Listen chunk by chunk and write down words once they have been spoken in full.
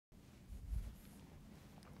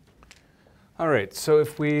All right, so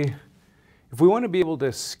if we want to be able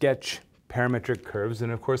to sketch parametric curves,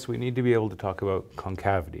 then of course we need to be able to talk about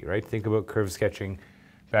concavity, right? Think about curve sketching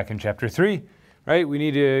back in chapter 3, right? We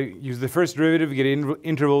need to use the first derivative to get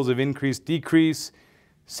intervals of increase, decrease.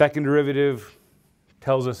 Second derivative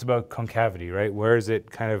tells us about concavity, right? Where is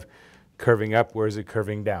it kind of curving up? Where is it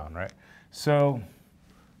curving down, right? So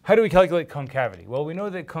how do we calculate concavity? Well, we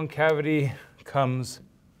know that concavity comes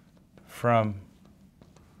from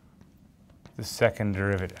the second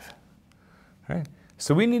derivative, right?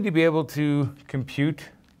 So we need to be able to compute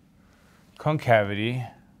concavity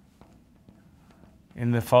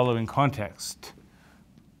in the following context.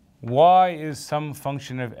 Y is some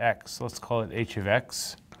function of x, let's call it h of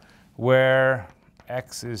x, where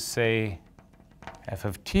x is, say, f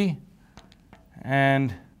of t,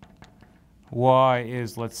 and y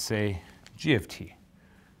is, let's say, g of t,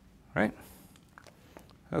 right?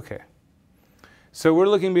 Okay. So we're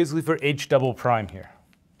looking basically for h double prime here.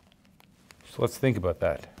 So let's think about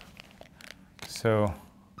that. So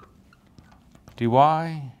dy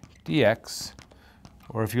dx,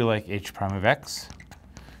 or if you like h prime of x,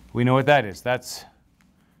 we know what that is. That's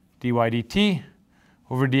dy dt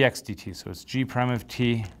over dx dt. So it's g prime of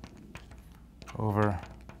t over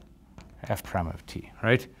f prime of t,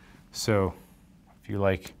 right? So if you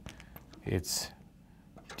like, it's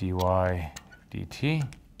dy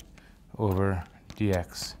dt over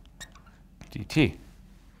dx dt.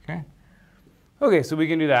 Okay? Okay, so we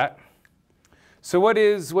can do that. So what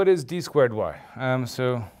is d squared y?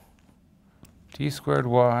 So d squared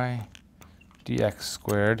y dx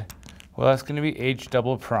squared, well, that's going to be h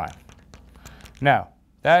double prime. Now,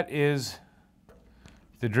 that is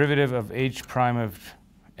the derivative of h prime of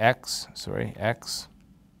x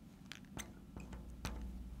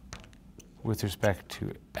with respect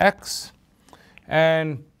to x.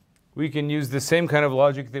 And we can use the same kind of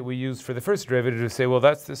logic that we used for the first derivative to say, well,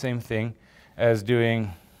 that's the same thing as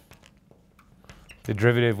doing the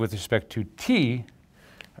derivative with respect to t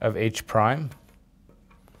of h prime,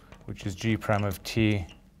 which is g prime of t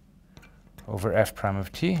over f prime of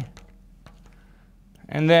t,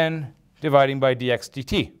 and then dividing by dx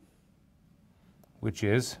dt, which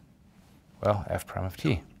is, well, f prime of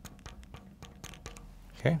t.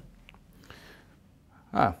 Okay?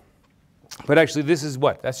 But actually, this is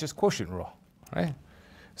what? That's just quotient rule, right?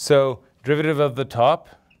 So derivative of the top,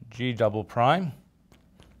 g double prime,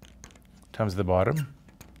 times the bottom,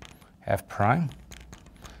 f prime,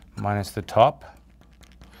 minus the top,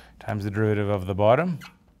 times the derivative of the bottom.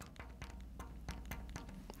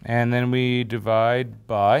 And then we divide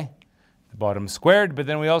by the bottom squared, but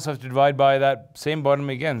then we also have to divide by that same bottom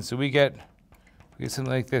again. So we get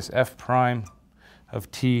something like this, f prime of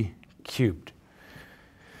t cubed.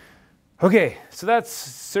 Okay, so that's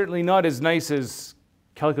certainly not as nice as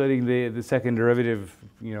calculating the second derivative,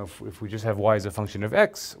 you know, if we just have y as a function of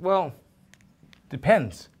x. Well,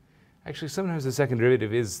 depends. Actually, sometimes the second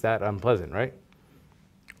derivative is that unpleasant, right?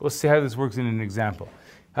 Let's see how this works in an example.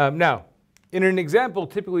 Now, in an example,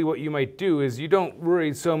 typically what you might do is you don't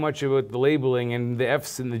worry so much about the labeling and the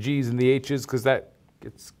f's and the g's and the h's, because that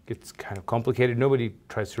gets kind of complicated. Nobody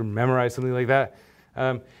tries to memorize something like that.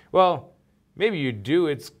 Well, maybe you do.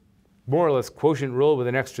 It's more or less quotient rule with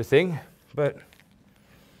an extra thing, but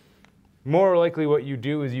more likely what you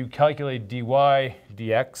do is you calculate dy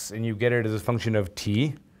dx and you get it as a function of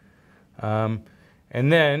t, and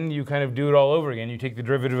then you kind of do it all over again. You take the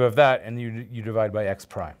derivative of that and you divide by x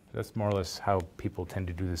prime. That's more or less how people tend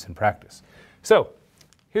to do this in practice. So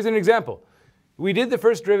here's an example. We did the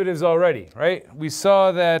first derivatives already, right? We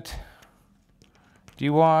saw that dy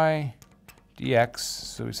dx,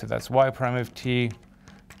 so we said that's y prime of t,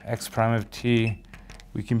 x prime of t.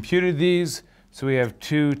 We computed these, so we have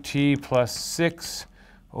 2t plus 6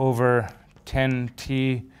 over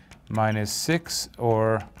 10t minus 6,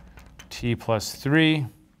 or t plus 3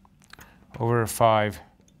 over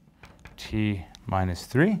 5t minus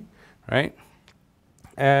 3, right?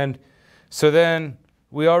 And so then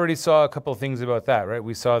we already saw a couple of things about that, right?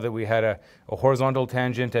 We saw that we had a horizontal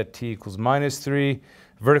tangent at t equals minus 3,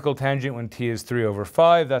 vertical tangent when t is 3 over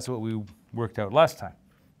 5. That's what we worked out last time.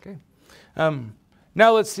 Okay.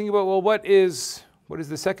 Now let's think about, well, what is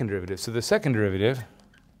the second derivative? So the second derivative,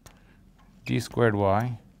 d squared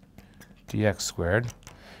y dx squared,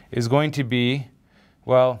 is going to be,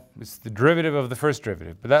 well, it's the derivative of the first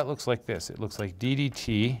derivative, but that looks like this. It looks like d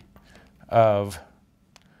dt of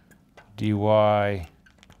dy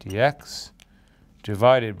dx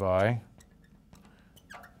divided by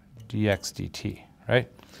dx dt, right?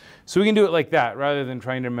 So we can do it like that rather than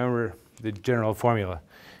trying to remember the general formula.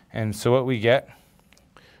 And so what we get,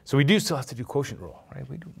 So we do still have to do quotient rule, right?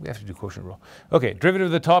 We have to do quotient rule. Okay, derivative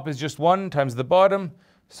of the top is just 1 times the bottom.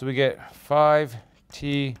 So we get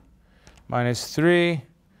 5t minus 3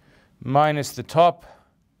 minus the top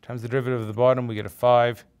times the derivative of the bottom. We get a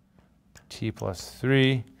 5t plus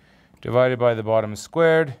 3 divided by the bottom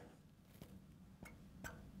squared.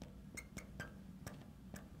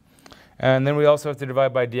 And then we also have to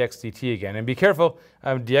divide by dx dt again. And be careful,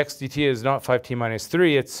 dx dt is not 5t minus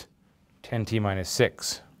 3, it's 10t minus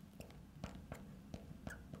 6.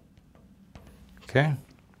 Okay?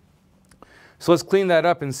 So let's clean that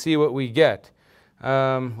up and see what we get. We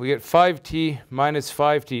get 5t minus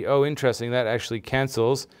 5t. Oh, interesting, that actually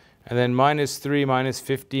cancels. And then minus 3 minus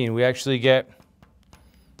 15. We actually get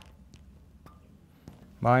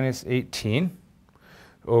minus 18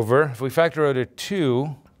 over, if we factor out a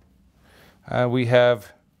 2, we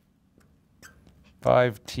have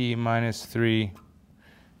 5t minus 3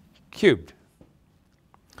 cubed.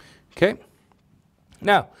 Okay?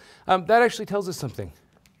 Now, that actually tells us something.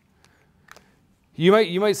 You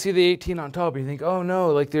might see the 18 on top and you think, oh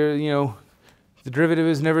no, like the derivative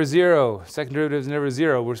is never 0. Second derivative is never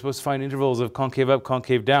 0. We're supposed to find intervals of concave up,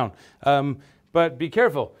 concave down. But be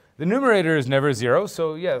careful. The numerator is never 0.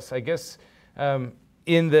 So yes, I guess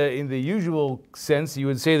in the usual sense, you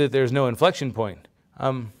would say that there's no inflection point.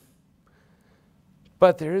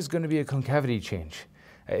 But there is going to be a concavity change.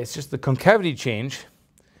 It's just the concavity change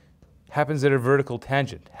happens at a vertical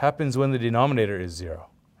tangent. Happens when the denominator is 0,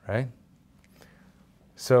 right?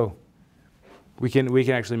 So we can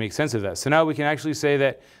actually make sense of that. So now we can actually say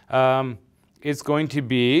that it's going to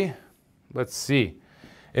be, let's see,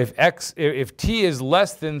 if t is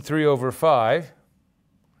less than 3 over 5,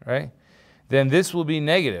 right, then this will be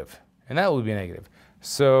negative, and that will be negative.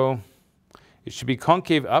 So it should be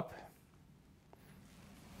concave up.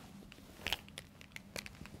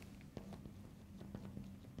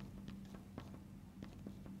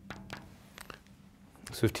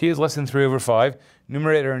 So if t is less than 3 over 5,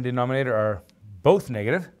 numerator and denominator are both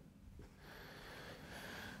negative.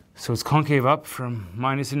 So it's concave up from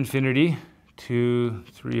minus infinity to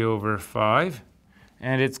 3 over 5.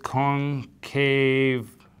 And it's concave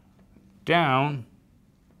down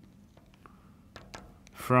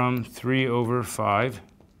from 3 over 5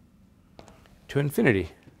 to infinity.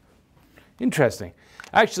 Interesting.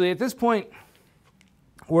 Actually, at this point,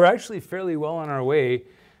 we're actually fairly well on our way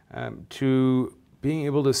to being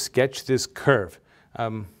able to sketch this curve.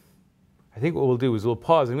 I think what we'll do is we'll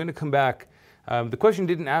pause. I'm going to come back. The question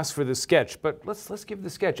didn't ask for the sketch, but let's give the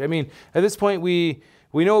sketch. I mean, at this point, we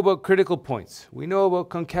know about critical points. We know about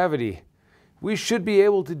concavity. We should be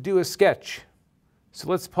able to do a sketch. So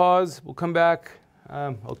let's pause. We'll come back.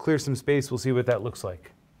 I'll clear some space. We'll see what that looks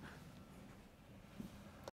like.